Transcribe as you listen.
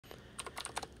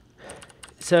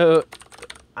So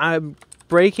I'm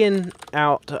breaking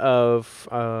out of,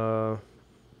 not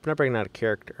breaking out a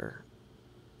character,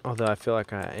 although I feel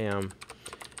like I am.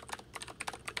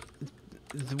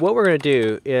 What we're going to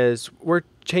do is we're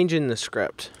changing the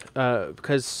script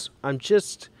because I'm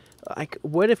just like,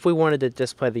 what if we wanted to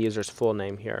display the user's full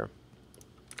name here?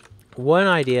 One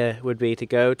idea would be to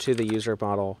go to the user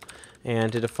model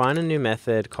and to define a new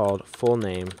method called full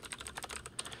name.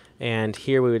 And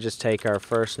here we would just take our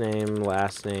first name,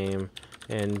 last name,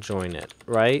 and join it,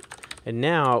 right? And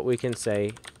now we can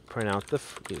say print out the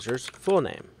user's full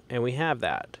name, and we have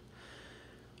that.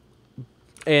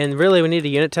 And really, we need a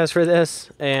unit test for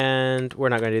this, and we're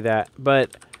not going to do that.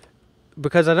 But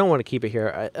because I don't want to keep it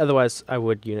here, otherwise I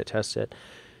would unit test it.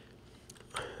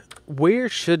 Where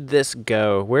should this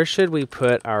go? Where should we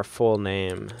put our full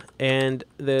name? And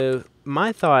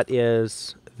my thought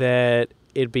is that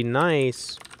it'd be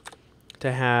nice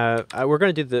to have. We're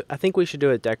going to do I think we should do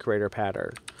a decorator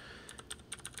pattern.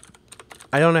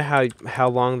 I don't know how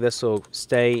long this will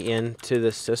stay into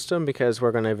the system because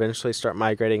we're going to eventually start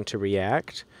migrating to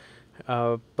React.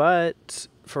 But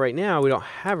for right now, we don't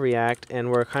have React,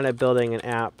 and we're kind of building an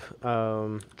app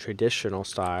traditional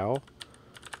style.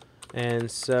 And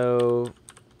so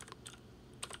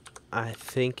I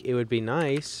think it would be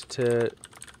nice to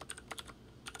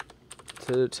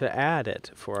add it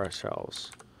for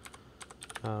ourselves.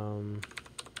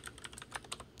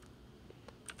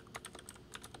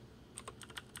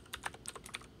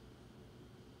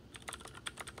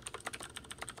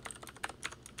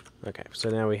 Okay, so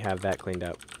now we have that cleaned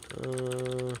up.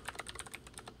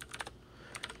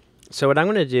 So what I'm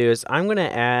going to do is I'm going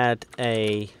to add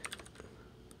a...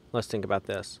 Let's think about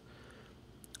this.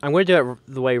 I'm going to do it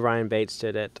the way Ryan Bates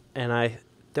did it, and I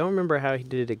don't remember how he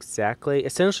did it exactly.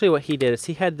 Essentially what he did is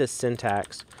he had this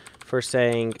syntax for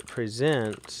saying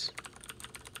present,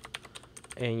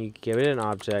 and you give it an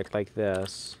object like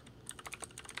this,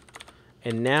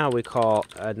 and now we call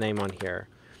a name on here.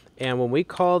 And when we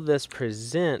call this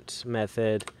present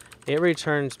method, it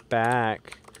returns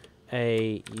back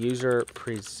a user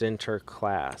presenter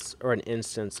class, or an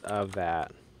instance of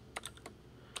that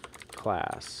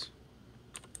class.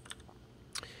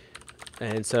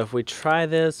 And so if we try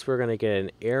this, we're going to get an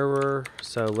error.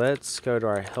 So let's go to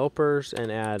our helpers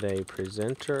and add a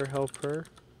presenter helper.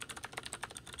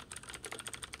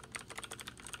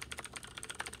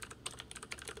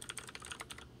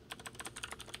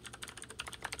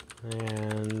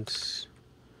 And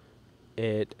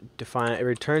it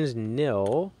returns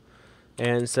nil.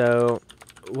 And so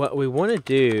what we want to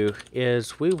do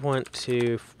is we want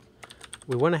to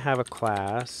have a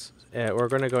class. We're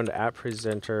going to go into app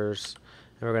presenters,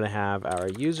 and we're going to have our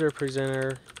user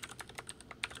presenter.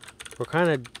 We're kind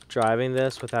of driving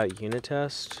this without unit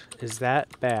test. Is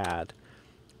that bad?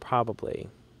 Probably.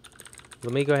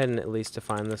 Let me go ahead and at least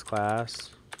define this class.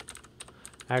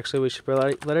 Actually, we should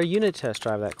let our unit test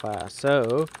drive that class.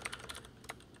 So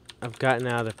I've gotten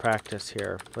out of practice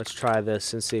here. Let's try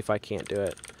this and see if I can't do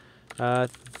it.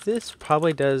 This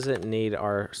probably doesn't need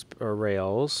our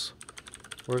Rails.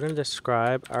 We're going to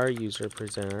describe our user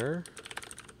presenter,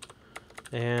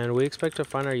 and we expect to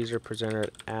find our user presenter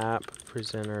at app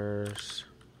presenters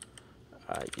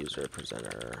user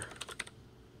presenter,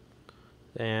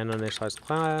 and initialize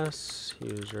class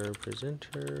user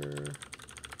presenter.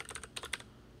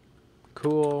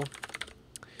 Cool.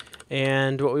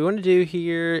 And what we want to do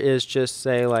here is just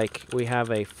say, like, we have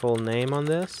a full name on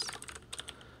this,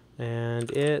 and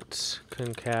it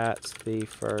concats the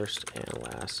first and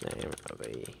last name of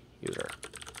a user.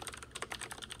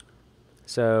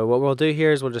 So what we'll do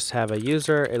here is we'll just have a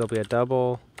user. It'll be a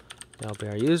double. That'll be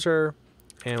our user.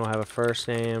 And we'll have a first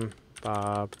name,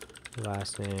 Bob,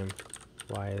 last name,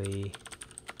 Wiley.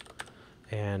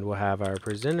 And we'll have our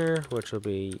presenter, which will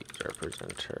be user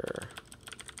presenter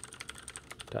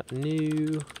dot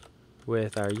new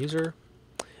with our user.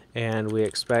 And we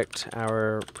expect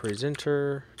our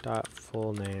presenter dot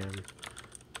full name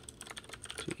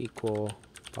to equal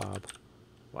Bob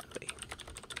Wiley.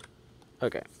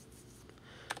 Okay.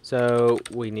 So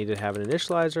we need to have an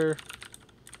initializer.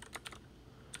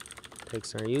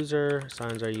 Takes our user,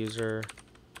 assigns our user,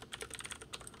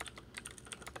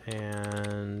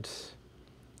 and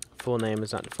full name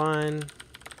is not defined.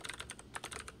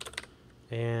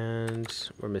 And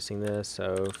we're missing this,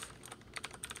 so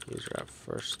user of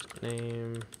first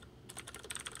name,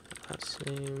 last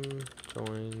name,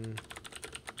 join,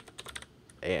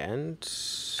 and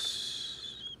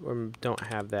we don't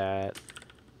have that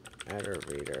header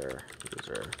reader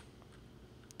user.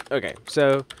 Okay,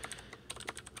 so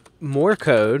more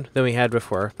code than we had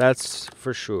before, that's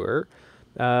for sure.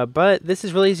 But this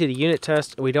is really easy to unit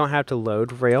test. We don't have to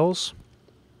load Rails.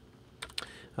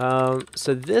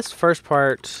 So this first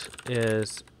part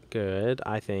is good,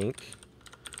 I think.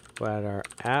 We'll add our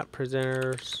app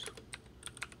presenters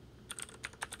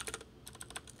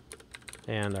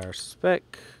and our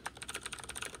spec.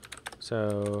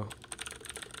 So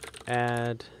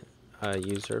add a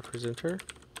user presenter.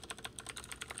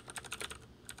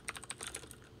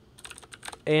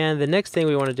 And the next thing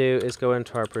we want to do is go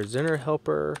into our presenter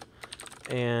helper,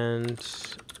 and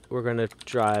we're going to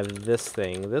drive this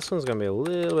thing. This one's going to be a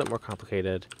little bit more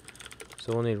complicated.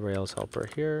 So we'll need Rails helper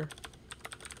here.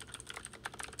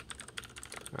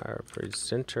 Our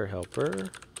presenter helper.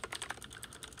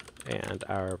 And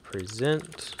our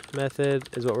present method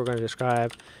is what we're going to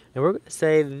describe. And we're going to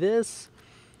say this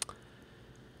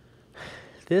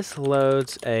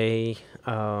loads a,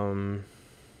 or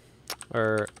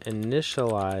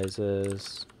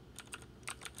initializes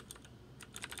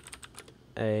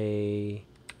a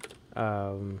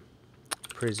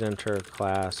presenter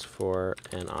class for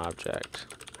an object.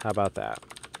 How about that?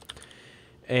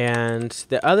 And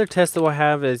the other test that we'll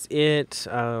have is it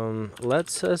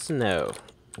lets us know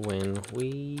when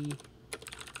we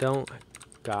don't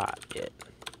got it.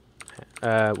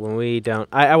 When we don't,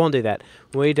 I won't do that.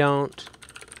 When we don't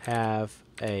have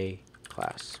a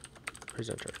class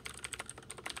presenter.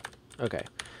 Okay,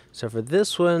 so for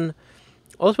this one,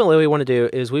 ultimately what we want to do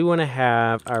is we want to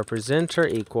have our presenter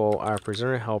equal our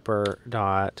presenter helper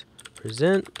dot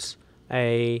present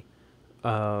a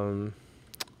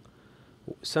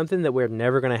something that we're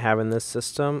never going to have in this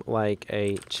system, like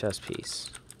a chess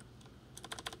piece.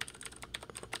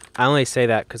 I only say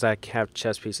that because I have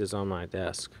chess pieces on my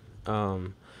desk.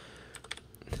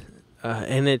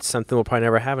 And it's something we'll probably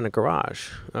never have in a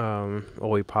garage. Well,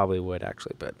 we probably would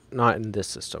actually, but not in this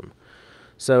system.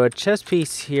 So a chess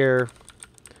piece here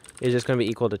is just going to be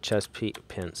equal to chess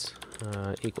pins.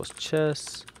 Equals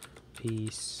chess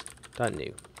piece dot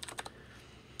new.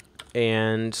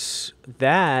 And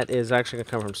that is actually going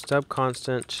to come from stub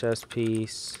constant chess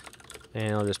piece, and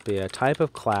it'll just be a type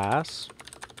of class.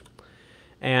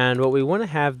 And what we want to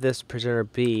have this presenter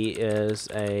be is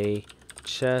a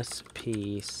chess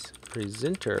piece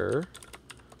presenter,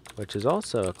 which is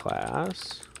also a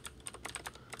class.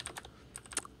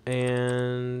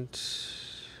 And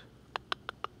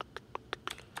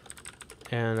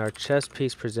our chess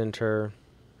piece presenter,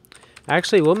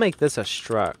 actually we'll make this a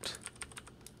struct.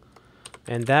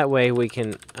 And that way we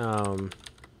can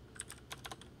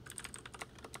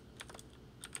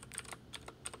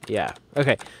yeah.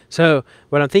 Okay. So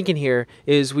what I'm thinking here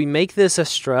is we make this a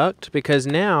struct, because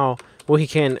now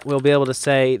we'll be able to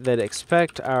say that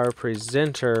expect our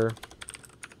presenter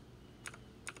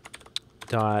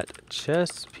dot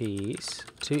chess piece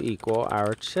to equal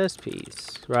our chess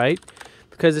piece, right?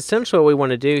 Because essentially what we want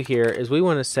to do here is we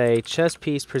want to say chess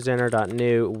piece presenter dot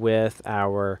new with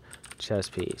our chess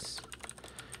piece.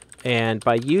 And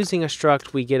by using a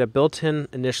struct, we get a built-in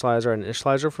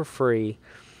initializer for free.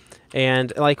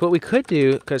 And like what we could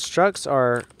do, because structs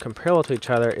are comparable to each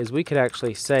other, is we could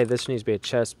actually say this needs to be a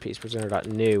chess piece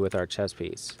presenter.new with our chess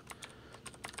piece.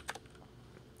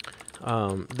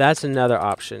 That's another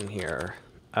option here.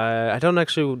 I don't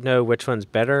actually know which one's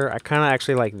better. I kind of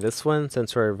actually like this one,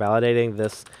 since we're validating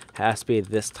this has to be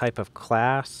this type of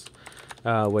class,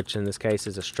 which in this case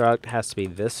is a struct. It has to be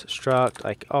this struct,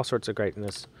 like all sorts of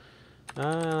greatness.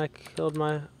 I killed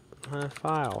my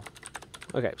file.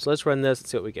 Okay, so let's run this and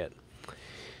see what we get.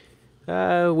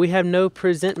 We have no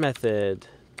present method.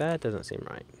 That doesn't seem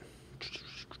right.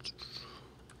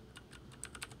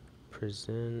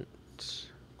 Present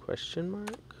question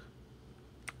mark?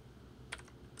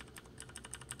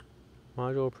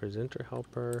 Module presenter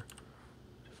helper.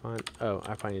 Define. Oh,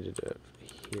 I probably need to do it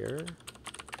here.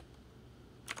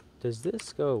 Does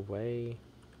this go away?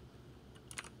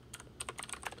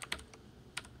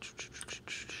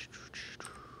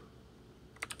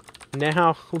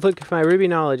 Now, look, my Ruby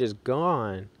knowledge is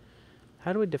gone.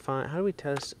 How do we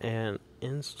test an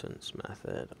instance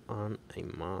method on a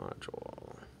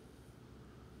module?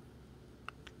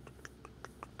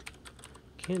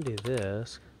 Can't do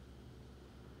this.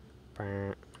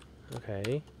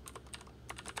 Okay.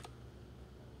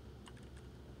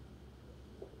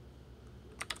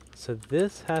 So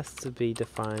this has to be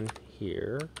defined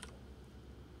here.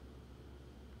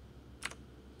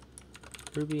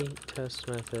 Ruby test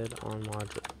method on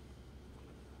module.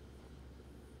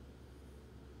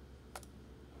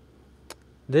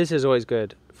 This is always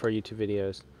good for YouTube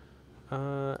videos.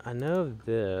 I know of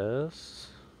this.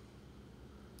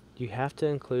 You have to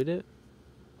include it.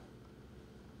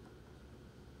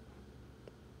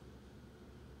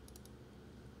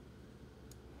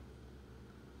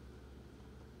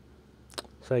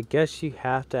 So I guess you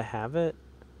have to have it.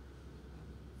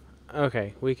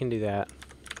 Okay, we can do that.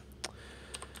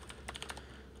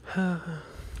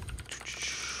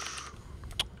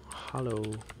 Hello.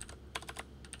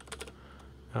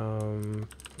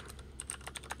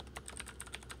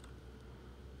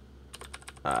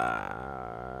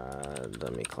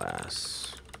 Dummy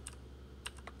class.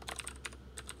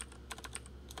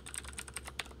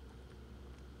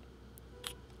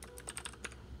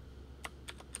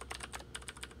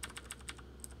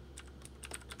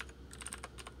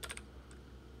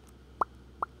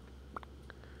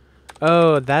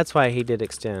 Oh, that's why he did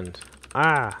extend.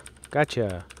 Ah,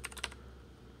 gotcha.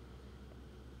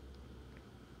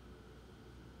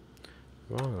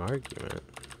 Wrong argument.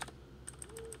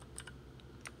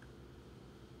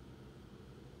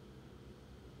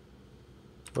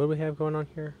 What do we have going on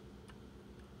here?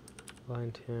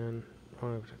 Line 10,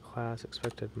 class,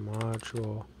 expected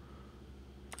module.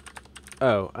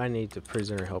 Oh, I need the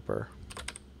presenter helper.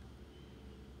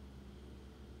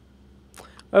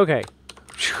 Okay.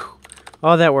 Whew.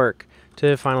 All that work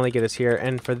to finally get us here.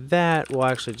 And for that, we'll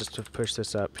actually just push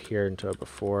this up here into a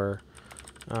before.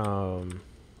 There's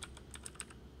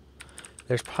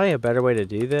probably a better way to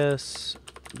do this,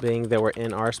 being that we're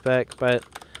in RSpec, but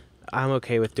I'm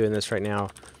okay with doing this right now.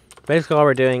 Basically, all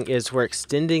we're doing is we're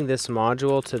extending this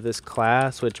module to this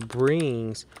class, which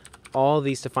brings all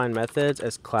these defined methods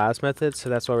as class methods.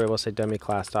 So that's why we're able to say dummy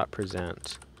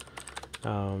class.present.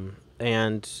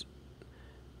 And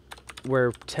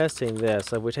we're testing this.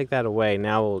 So if we take that away,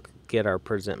 now we'll get our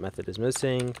present method is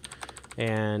missing.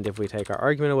 And if we take our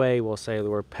argument away, we'll say that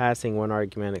we're passing one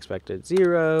argument, expected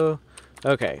 0.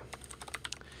 Okay.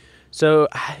 So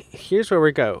here's where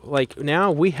we go. Like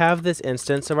now we have this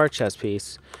instance of our chess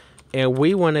piece, and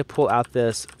we want to pull out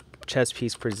this chess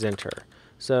piece presenter.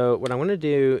 So what I'm going to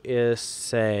do is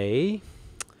say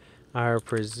our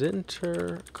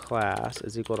presenter class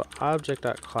is equal to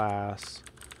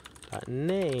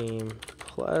object.class.name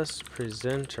plus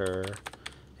presenter,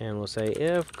 and we'll say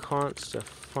if const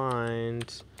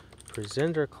defined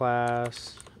presenter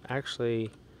class.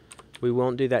 Actually, we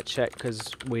won't do that check because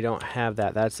we don't have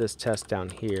that. That's this test down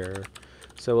here.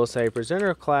 So we'll say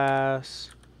presenter class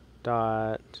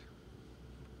dot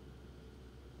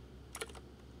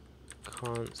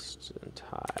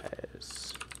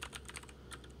constantize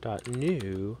dot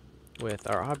new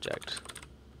with our object.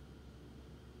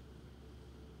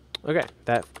 Okay,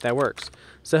 that works.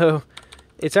 So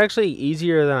it's actually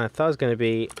easier than I thought it was going to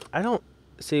be. I don't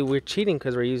see, we're cheating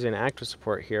because we're using active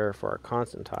support here for our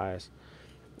constantize.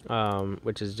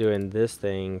 Which is doing this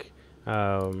thing.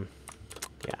 Yeah.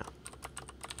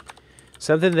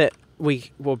 Something that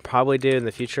we will probably do in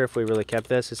the future if we really kept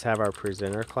this is have our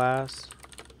presenter class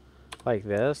like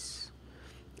this.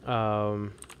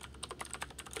 And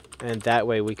that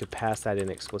way we could pass that in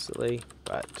explicitly,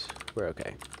 but we're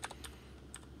okay.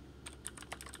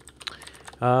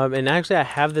 And actually I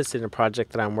have this in a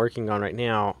project that I'm working on right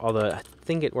now, although I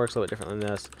think it works a little bit different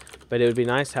than this, but it would be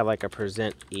nice to have like a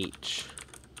present each,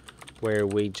 where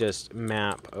we just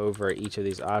map over each of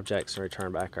these objects and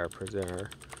return back our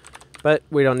presenter. But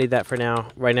we don't need that for now.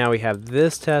 Right now we have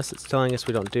this test that's telling us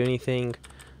we don't do anything.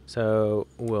 So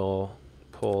we'll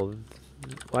we'll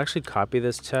actually copy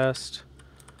this test.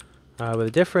 But the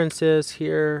difference is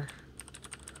here,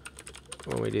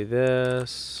 when we do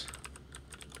this,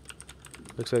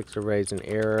 looks like to raise an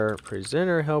error,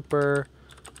 presenter helper,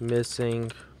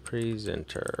 missing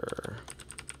presenter.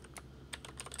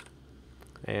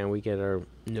 And we get our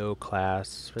no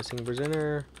class missing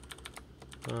presenter,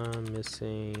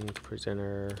 missing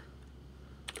presenter,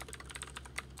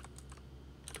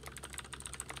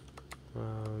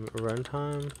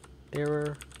 runtime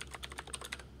error.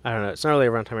 I don't know. It's not really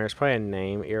a runtime error. It's probably a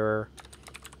name error.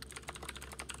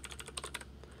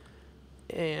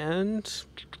 And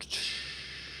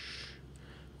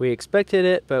we expected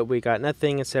it, but we got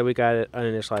nothing. Instead, we got an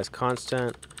uninitialized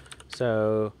constant.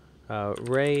 So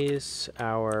raise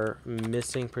our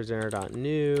missing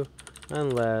presenter.new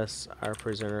unless our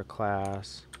presenter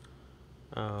class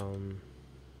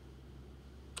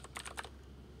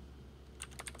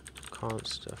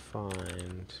const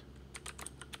defined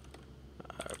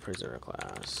presenter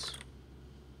class.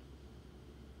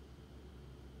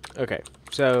 Okay,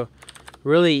 so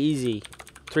really easy.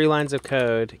 3 lines of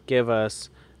code give us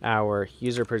our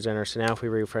user presenter. So now if we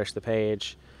refresh the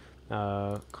page,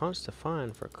 const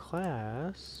define for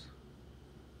class.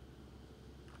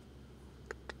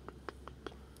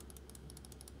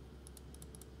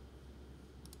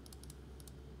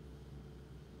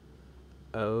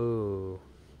 Oh,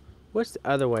 what's the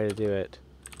other way to do it?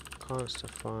 Const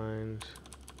defined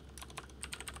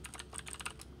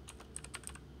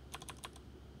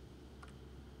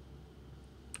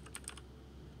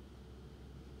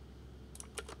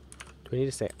we need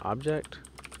to say object?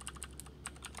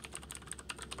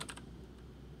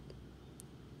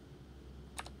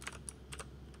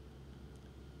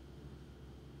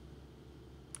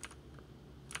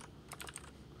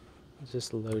 It's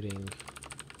just loading.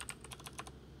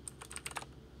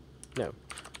 No.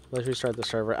 Let's restart the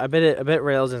server. I bet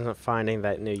Rails isn't finding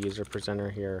that new user presenter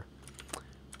here.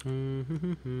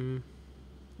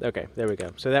 Okay, there we go.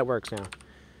 So that works now.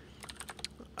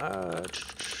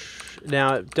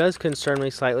 Now, it does concern me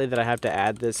slightly that I have to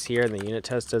add this here, and the unit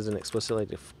test doesn't explicitly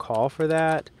call for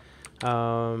that.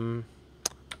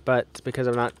 But because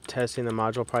I'm not testing the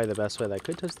module probably the best way that I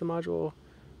could test the module,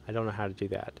 I don't know how to do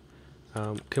that.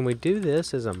 Can we do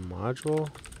this as a module?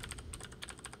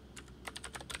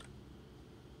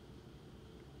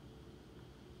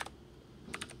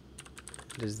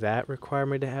 Does that require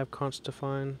me to have const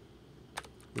define?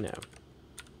 No.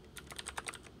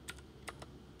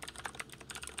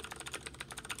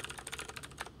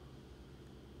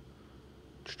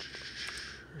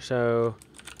 So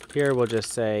here we'll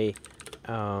just say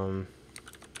we'll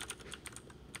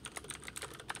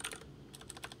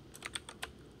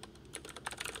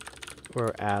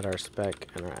add our spec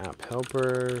and our app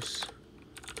helpers.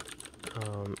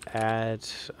 Add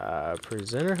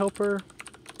presenter helper.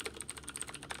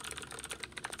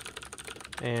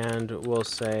 And we'll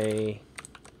say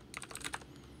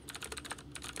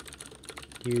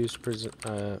use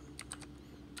presenter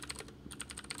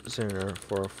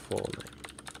for a full name.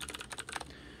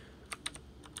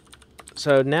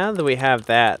 So now that we have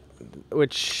that,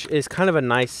 which is kind of a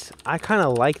nice, I kind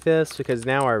of like this because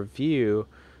now our view,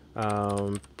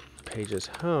 pages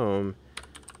home,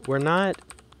 we're not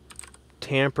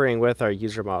tampering with our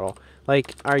user model.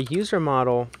 Like our user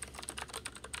model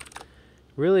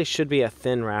really should be a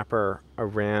thin wrapper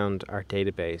around our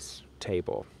database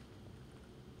table.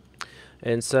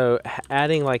 And so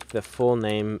adding like the full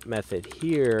name method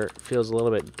here feels a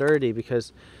little bit dirty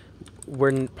because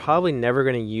we're probably never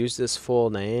going to use this full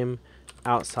name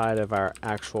outside of our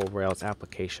actual Rails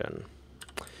application.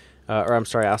 Or I'm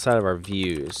sorry, outside of our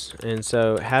views. And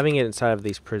so having it inside of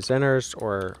these presenters,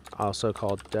 or also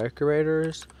called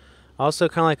decorators, also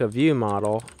kind of like a view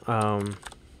model,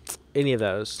 any of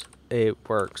those, it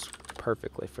works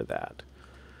perfectly for that.